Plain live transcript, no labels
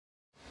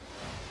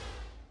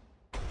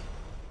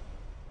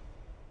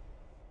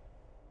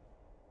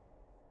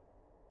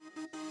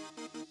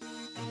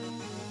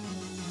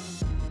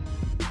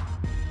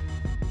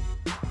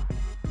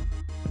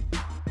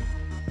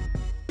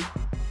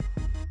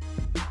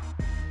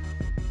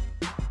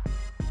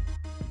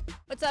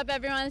What's up,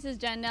 everyone? This is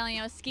Jen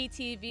DeLeon, Ski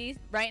TV.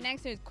 Right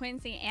next to me is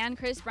Quincy and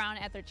Chris Brown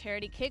at their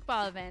charity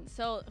kickball event.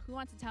 So, who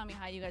wants to tell me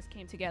how you guys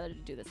came together to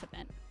do this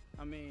event?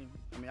 I mean,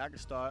 I could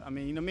start.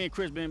 Me and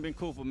Chris been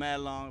cool for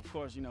mad long. Of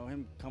course,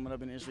 him coming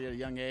up in the industry at a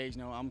young age.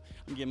 I'm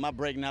getting my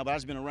break now, but I've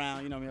just been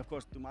around. Of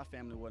course, through my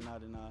family and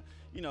whatnot.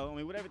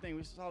 And with everything,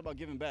 it's all about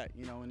giving back.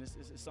 And it's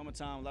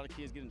summertime. A lot of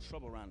kids get in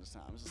trouble around this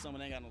time. It's the summer,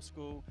 they ain't got no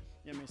school.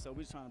 So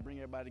we're trying to bring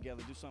everybody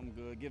together, do something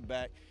good, give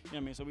back.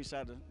 So we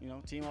decided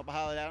to, team up and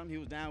holler at him. He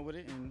was down with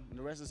it, and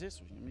the rest is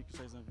history. You can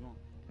say something if you want.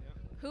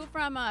 Who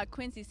from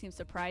Quincy seems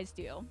surprised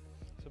you?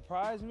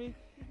 Surprised me?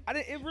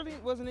 It really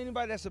wasn't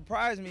anybody that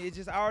surprised me. It's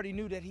just I already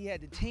knew that he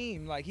had the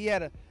team. Like, he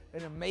had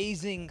an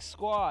amazing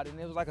squad, and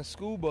it was like a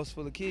school bus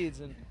full of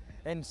kids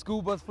and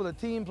school bus full of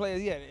team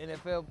players. Yeah,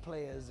 NFL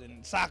players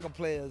and soccer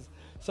players.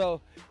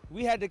 So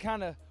we had to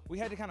kind of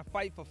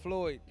fight for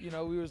Floyd.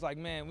 We was like,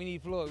 man, we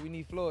need Floyd. We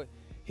need Floyd.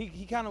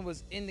 He kind of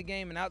was in the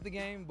game and out the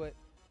game, but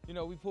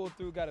we pulled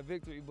through, got a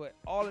victory. But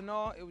all in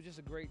all, it was just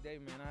a great day,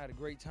 man. I had a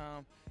great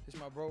time. It's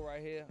my bro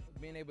right here.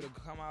 Being able to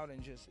come out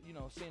and just,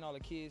 seeing all the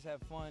kids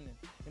have fun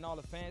and all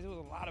the fans. It was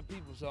a lot of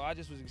people, so I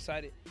just was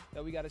excited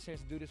that we got a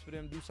chance to do this for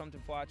them, do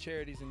something for our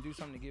charities, and do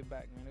something to give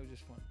back, man. It was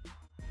just fun.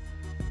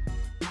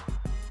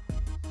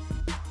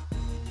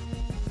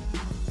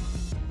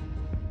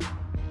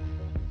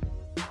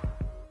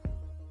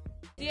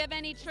 Do you have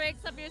any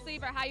tricks up your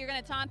sleeve or how you're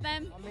going to taunt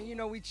them?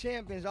 We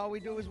champions. All we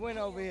do is win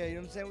over here. You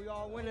know what I'm saying? We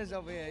all winners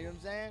over here. You know what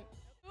I'm saying?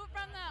 Who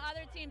from the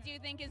other team do you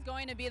think is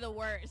going to be the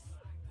worst?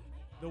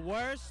 The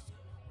worst?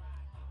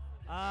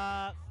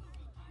 I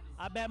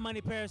bet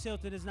money Paris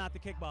Hilton is not the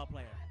kickball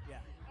player. Yeah.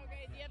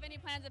 Okay, do you have any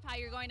plans of how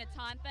you're going to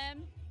taunt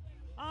them?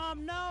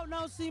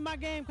 No, see, my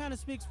game kind of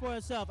speaks for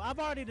itself. I've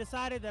already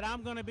decided that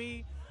I'm going to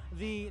be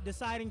the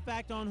deciding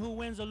factor on who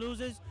wins or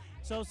loses.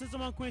 So since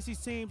I'm on Quincy's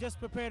team, just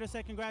prepare to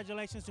say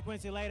congratulations to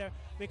Quincy later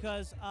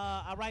because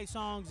I write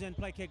songs and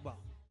play kickball.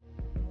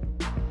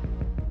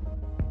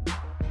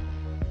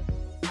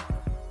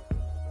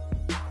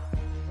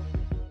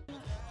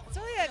 It's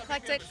really an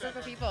eclectic group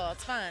of people.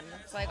 It's fun.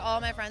 It's like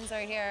all my friends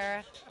are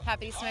here.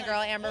 Happy to see my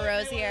girl Amber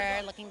Rose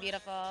here, looking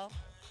beautiful.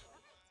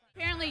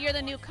 Apparently you're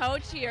the new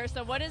coach here,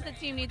 so what does the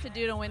team need to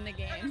do to win the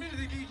game?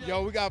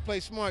 Yo, we got to play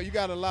smart. You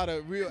got a lot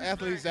of real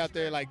athletes out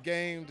there like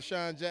Game,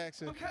 Deshaun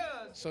Jackson.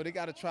 So they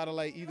got to try to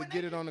either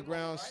get it on the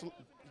ground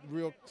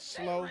real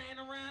slow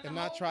and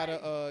not try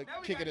to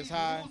kick it as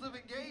high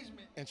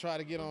and try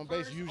to get on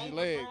base, use your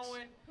legs.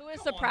 Who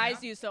has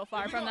surprised you so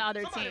far from the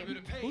other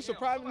team? Who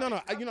surprised me?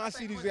 No. I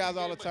see these guys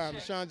all the time.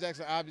 Deshaun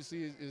Jackson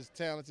obviously is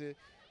talented.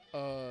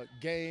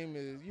 Game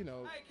is,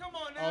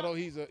 although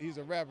he's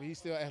a rapper, he's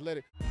still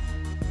athletic.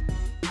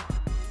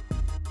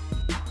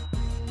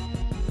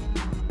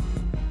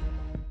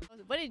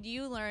 What did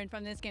you learn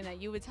from this game that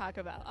you would talk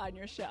about on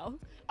your show?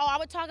 Oh, I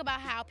would talk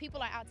about how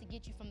people are out to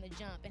get you from the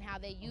jump and how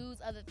they use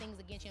other things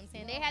against you. I'm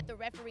saying they had the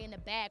referee in the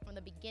bag from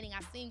the beginning.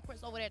 I seen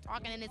Chris over there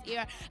talking in his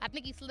ear. I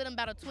think he slid him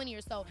about a 20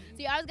 or so. So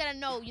you always got to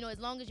know, as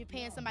long as you're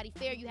paying somebody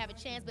fair, you have a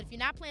chance. But if you're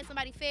not playing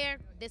somebody fair,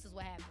 this is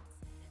what happens.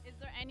 Is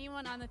there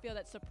anyone on the field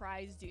that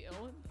surprised you?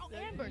 Oh,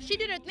 Amber. She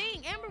did her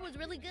thing. Amber was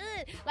really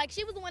good. Like,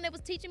 she was the one that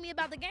was teaching me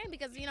about the game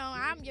because,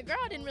 I'm your girl.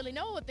 I didn't really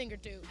know a thing or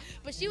two.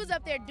 But she was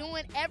up there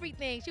doing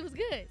everything. She was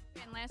good.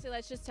 And lastly,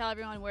 let's just tell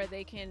everyone where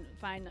they can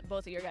find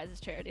both of your guys'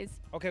 charities.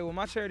 Okay, well,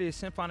 my charity is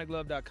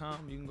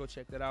symphoniclove.com. You can go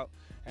check that out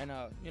and,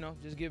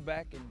 just give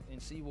back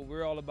and see what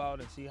we're all about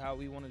and see how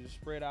we want to just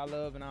spread our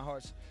love and our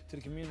hearts to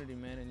the community,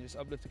 man, and just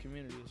uplift the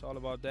community. It's all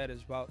about that.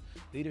 It's about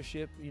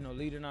leadership,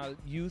 leading our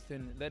youth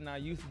and letting our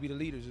youth be the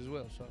leaders as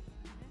well. So.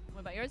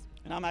 What about yours?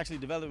 And I'm actually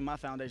developing my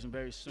foundation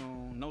very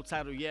soon. No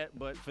title yet,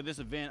 but for this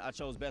event, I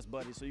chose Best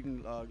Buddies. So you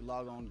can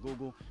log on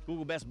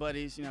Google Best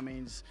Buddies.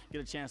 Just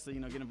get a chance to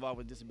get involved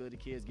with disability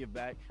kids, give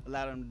back,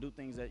 allow them to do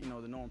things that the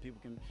normal people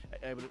can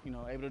able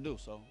to do.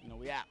 So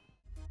we out.